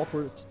like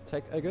awkward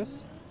tech, I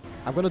guess.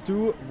 I'm gonna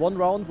do one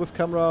round with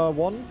camera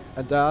 1,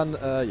 and then,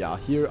 yeah,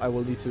 here I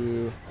will need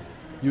to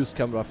use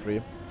camera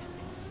 3.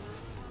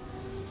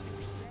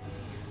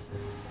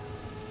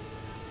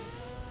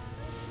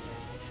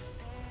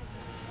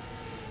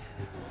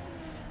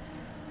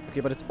 Okay,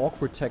 but it's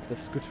awkward tech,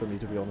 that's good for me,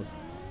 to be honest.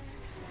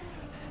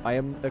 I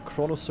am a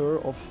connoisseur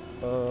of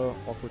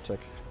awkward tech.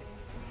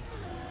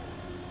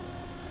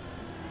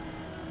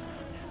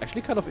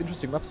 Actually, kind of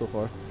interesting map so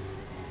far.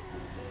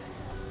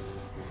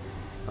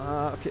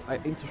 Okay, I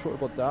ain't so sure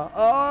about that.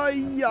 Ah,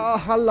 ja,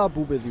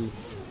 halabubedu.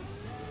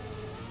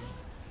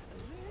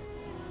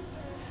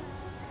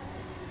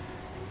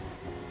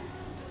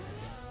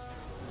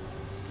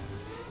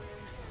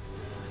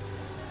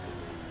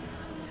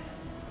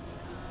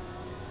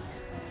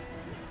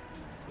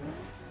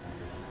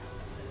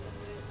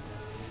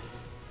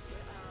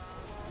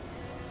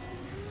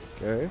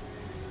 Okay.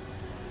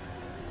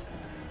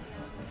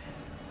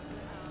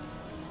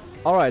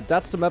 Alright,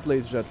 that's the map,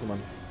 ladies and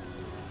gentlemen.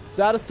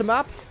 That is the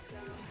map.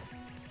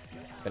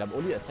 But I'm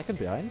only a second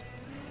behind.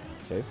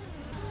 Okay.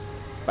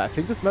 But I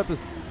think this map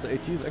is... The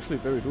AT is actually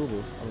very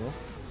doable. I don't know.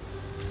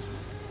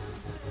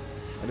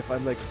 And if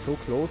I'm like so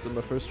close in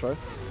my first try,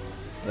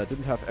 and I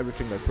didn't have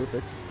everything like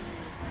perfect.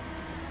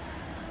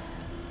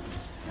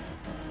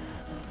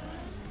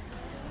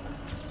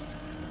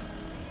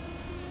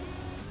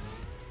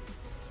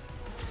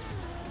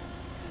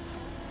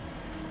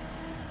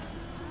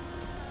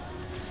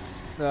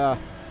 Ah.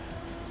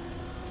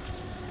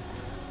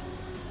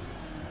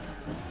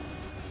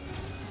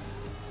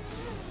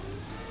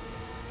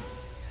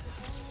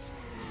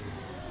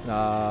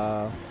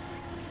 Nah.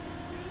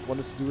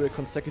 Wanted to do a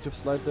consecutive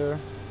slide there.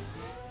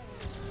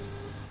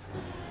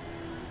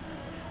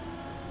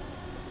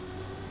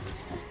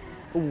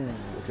 Ooh,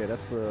 okay,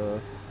 that's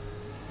that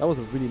was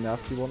a really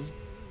nasty one.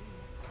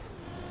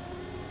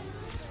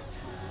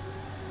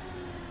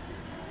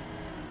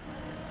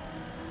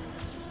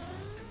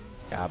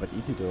 Yeah, but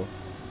easy though.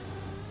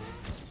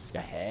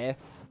 Yeah, hey.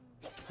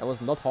 That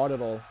was not hard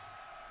at all.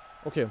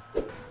 Okay.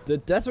 The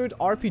Desert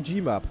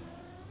RPG map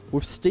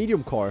with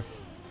Stadium Car.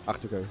 Ach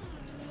du geil.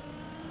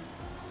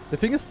 The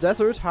thing is,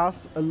 Desert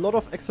has a lot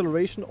of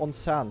acceleration on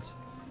sand.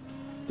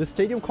 The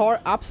Stadium Car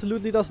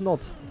absolutely does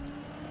not.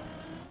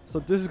 So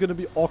this is gonna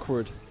be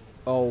awkward.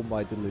 Oh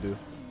my diddly do.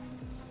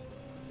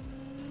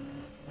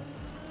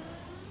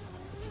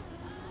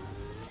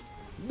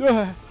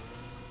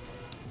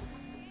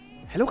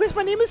 Hello guys,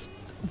 my name is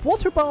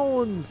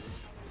Waterbounds.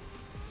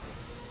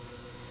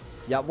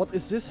 Yeah, what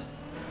is this?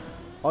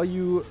 Are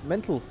you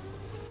mental?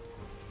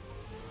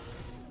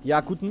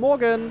 Ja, guten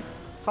Morgen.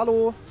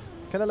 Hallo.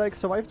 Can I like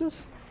survive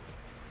this?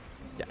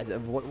 Yeah,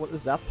 what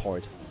is that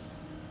part?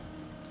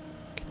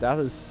 Okay, that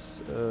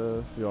is,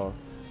 yeah.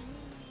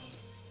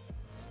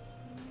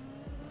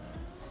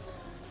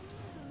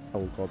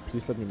 Oh god,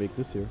 please let me make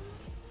this here.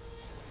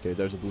 Okay,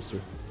 there's a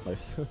booster.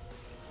 Nice.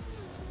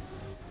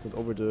 Then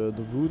over the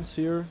runes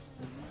here.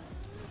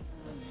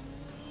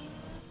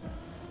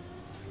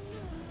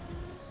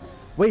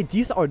 Wait,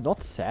 these are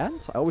not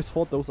sand? I always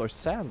thought those are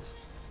sand.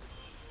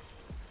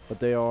 But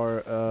they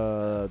are,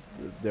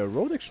 they're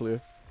road actually.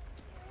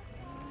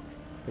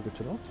 Okay, good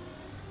to know.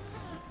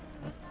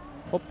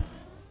 Hop.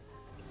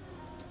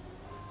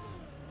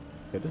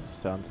 Yeah, this is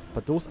sand.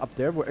 But those up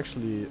there were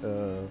actually,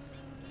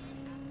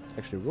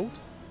 road.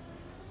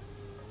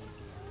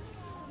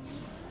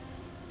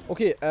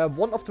 Okay,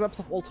 one of the maps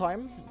of all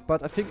time,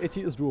 but I think AT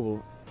is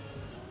doable.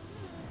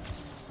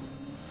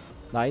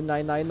 9,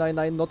 9, 9, 9,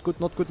 9, not good,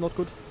 not good, not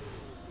good.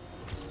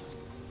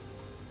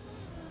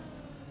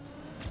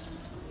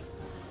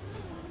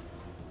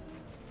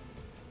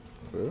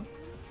 Okay.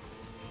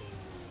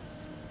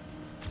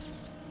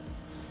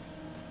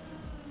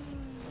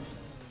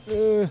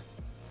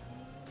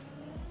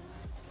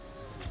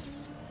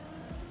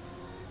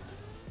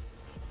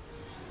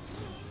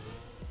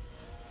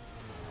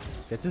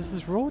 Yeah, this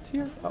is road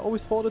here? I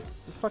always thought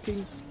it's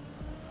fucking...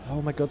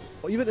 Oh my god.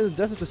 Even in the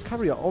Desert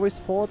Discovery, I always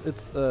thought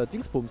it's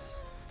Dingsbums.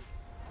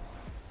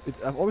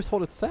 I've always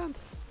thought it's sand,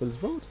 but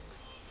it's road.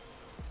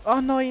 Ah,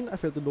 9! I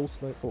failed the low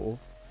slide. Oh.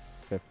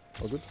 Okay,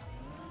 all good.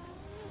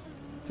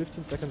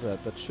 15 seconds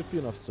ahead. That should be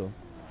enough still.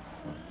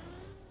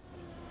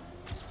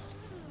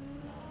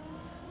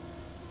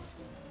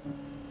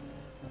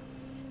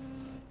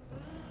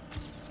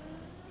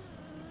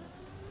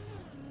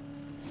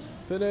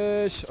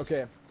 Finish!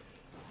 Okay.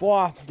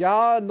 Boah,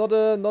 yeah, not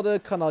a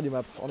Granadi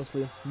map,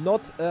 honestly.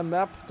 Not a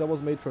map that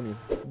was made for me.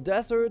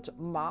 Desert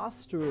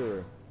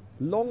Master.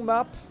 Long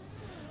map.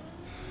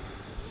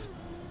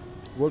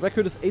 World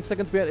record is 8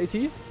 seconds behind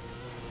AT.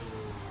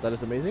 That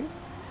is amazing.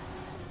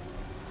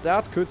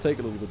 That could take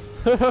a little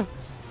bit.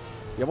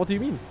 Yeah, what do you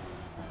mean?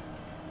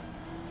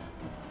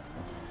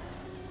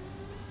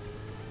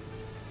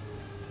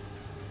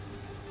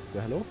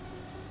 Yeah, hello?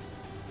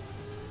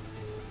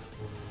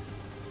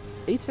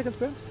 8 seconds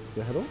behind?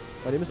 Yeah, hello?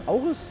 My name is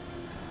Auris.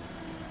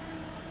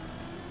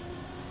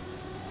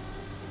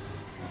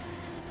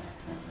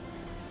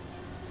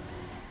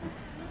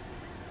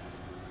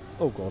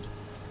 Oh god.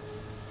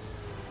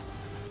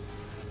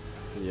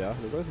 Yeah,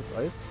 hello guys, it's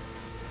Ice.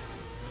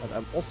 And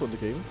I'm also in the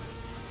game.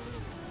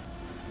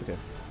 Okay.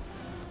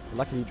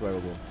 Luckily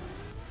drivable.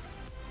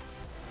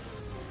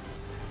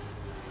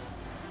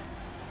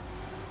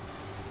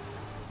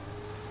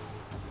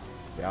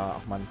 Yeah,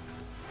 ach man.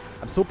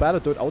 I'm so bad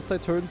at doing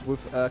outside turns with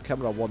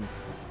camera 1.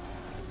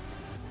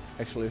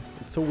 Actually,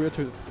 it's so weird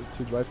to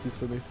drive these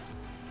for me.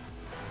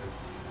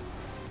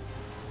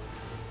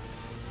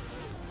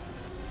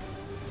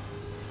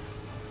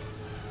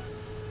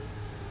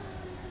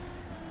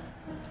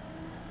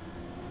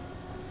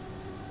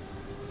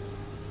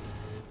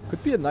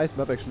 Could be a nice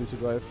map actually to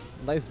drive.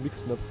 Nice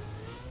mixed map.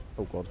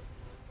 Oh god.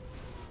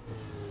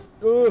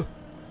 Ugh.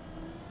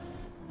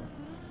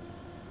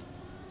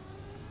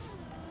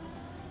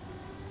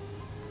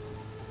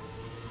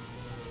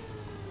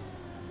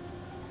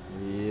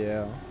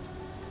 Yeah.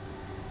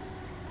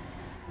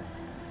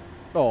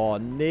 Oh,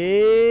 nee.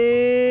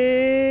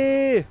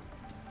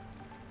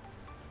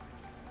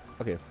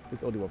 Okay,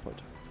 it's only 1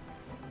 point.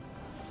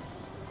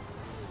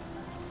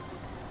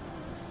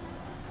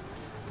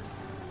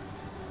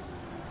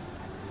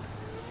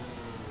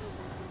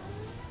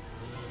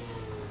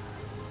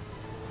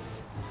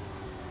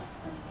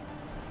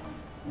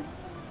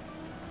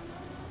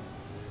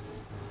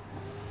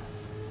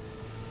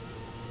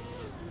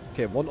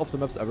 Okay, one of the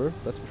maps ever,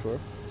 that's for sure.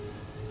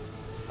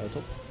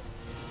 Top.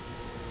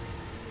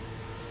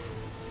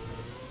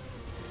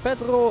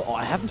 Pedro! Oh,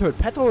 I haven't heard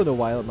Pedro in a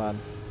while, man.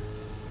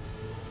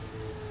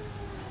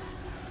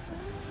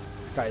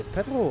 Guys,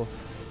 Pedro!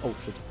 Oh,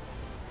 shit.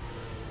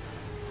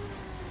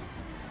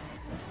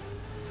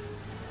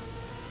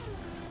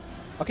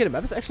 Okay, the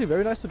map is actually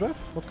very nice to drive.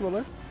 Not gonna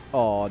lie.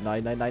 Oh,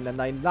 9, 9, 9, 9,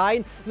 9,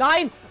 9,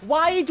 9!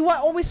 Why do I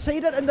always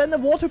say that and then the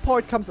water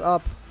part comes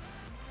up?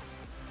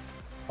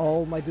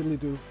 Oh, my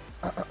diddly-doo.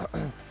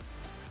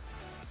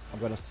 I'm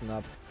gonna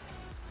snap.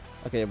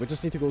 Okay, we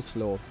just need to go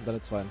slow. Then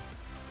it's fine.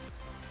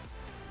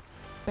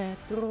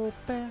 Pedro,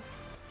 pa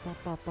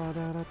pa pa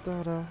da da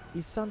da da. Y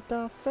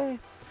Santa Fe.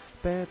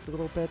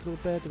 Pedro, Pedro,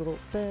 Pedro,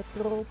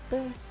 Pedro,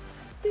 Pe.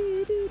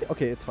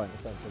 Okay, it's fine.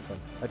 It's fine. It's fine.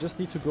 I just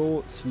need to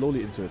go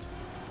slowly into it.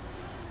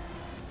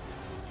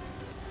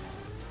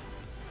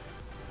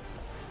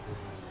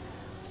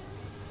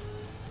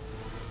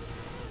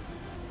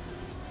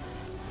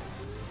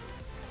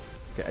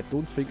 Okay, I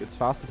don't think it's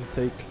faster to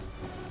take...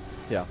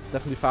 Yeah,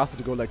 definitely faster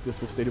to go like this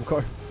with Stadium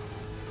Car.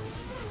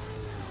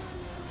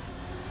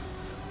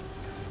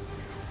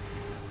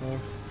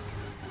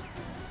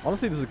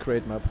 Honestly, this is a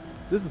great map.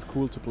 This is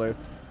cool to play.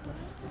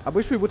 I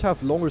wish we would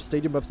have longer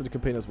stadium maps in the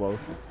campaign as well.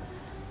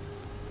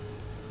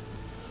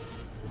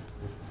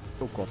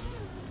 Oh god.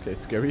 Okay,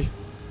 scary.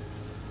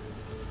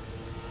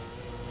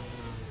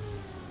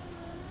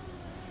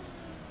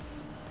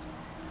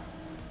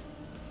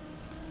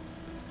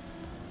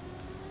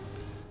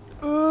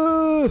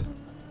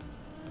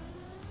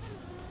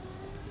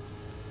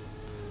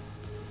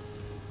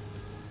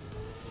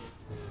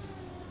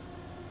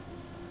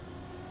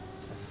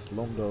 This is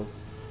long though.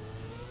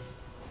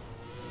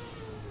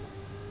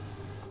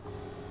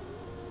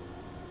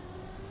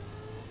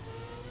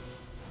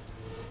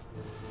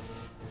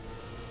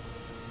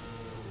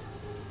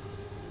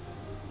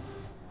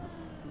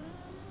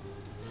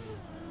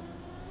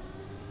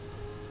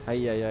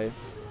 Ay, ay, ay.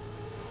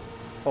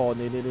 Oh,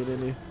 nee, nee, nee, nee,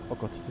 nee. Oh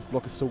god, this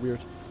block is so weird.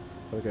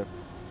 Okay.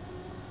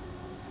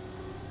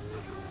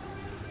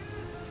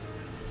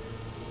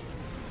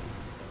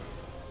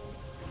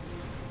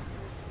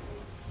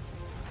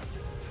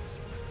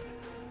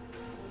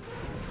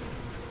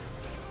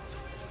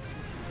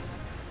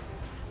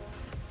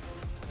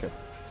 Okay.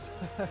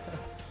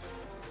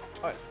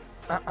 Alright.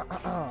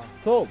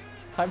 So,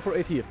 time for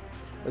AT.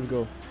 Let's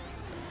go.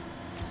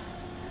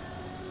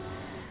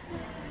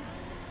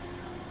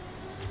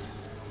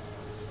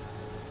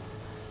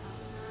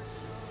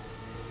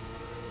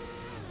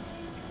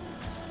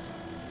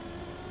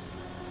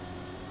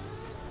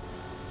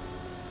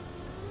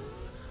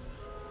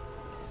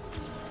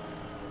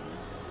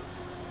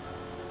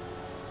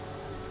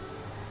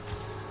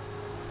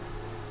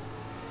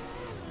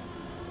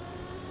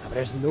 But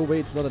there's no way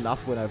it's not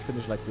enough when I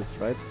finish like this,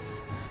 right?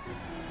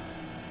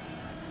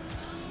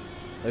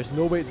 There's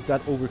no way it's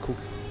that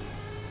overcooked.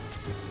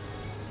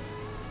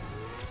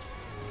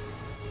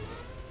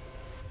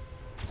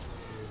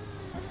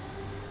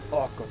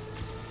 Oh god.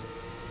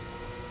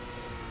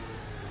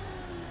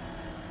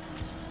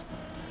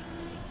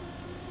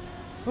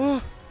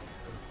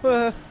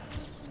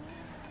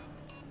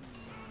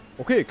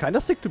 Okay, kinda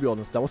sick to be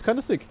honest. That was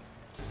kinda sick.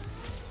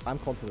 I'm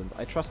confident.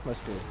 I trust my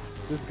skill.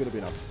 This is gonna be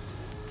enough.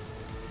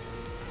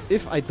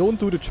 If I don't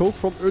do the choke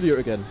from earlier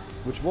again,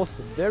 which was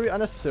very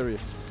unnecessary.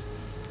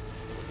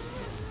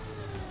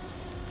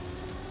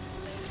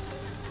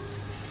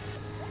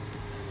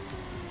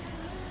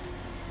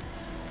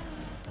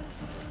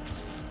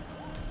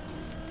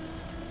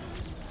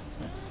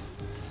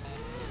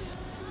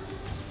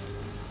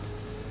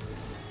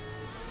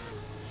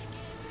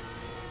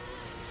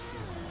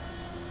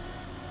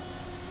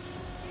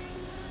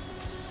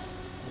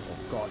 Oh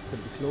god, it's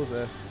gonna be close,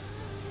 eh?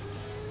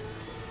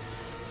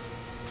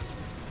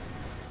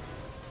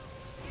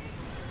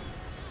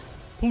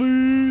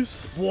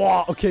 Please.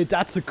 Wow, okay,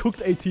 that's a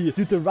cooked AT. Dude,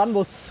 the run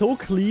was so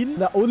clean.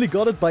 And I only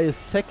got it by a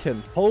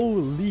second.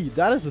 Holy,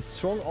 that is a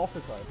strong offer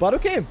time. But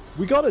okay,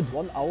 we got it.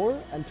 1 hour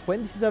and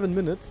 27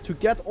 minutes to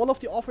get all of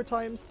the offer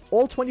times.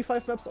 All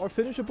 25 maps are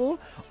finishable.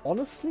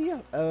 Honestly,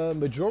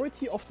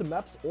 majority of the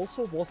maps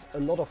also was a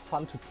lot of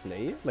fun to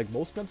play. Like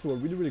most maps were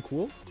really, really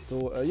cool.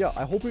 So yeah,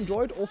 I hope you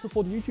enjoyed. Also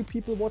for the YouTube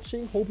people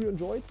watching, hope you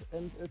enjoyed.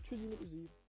 And tschüssi mit Uzi.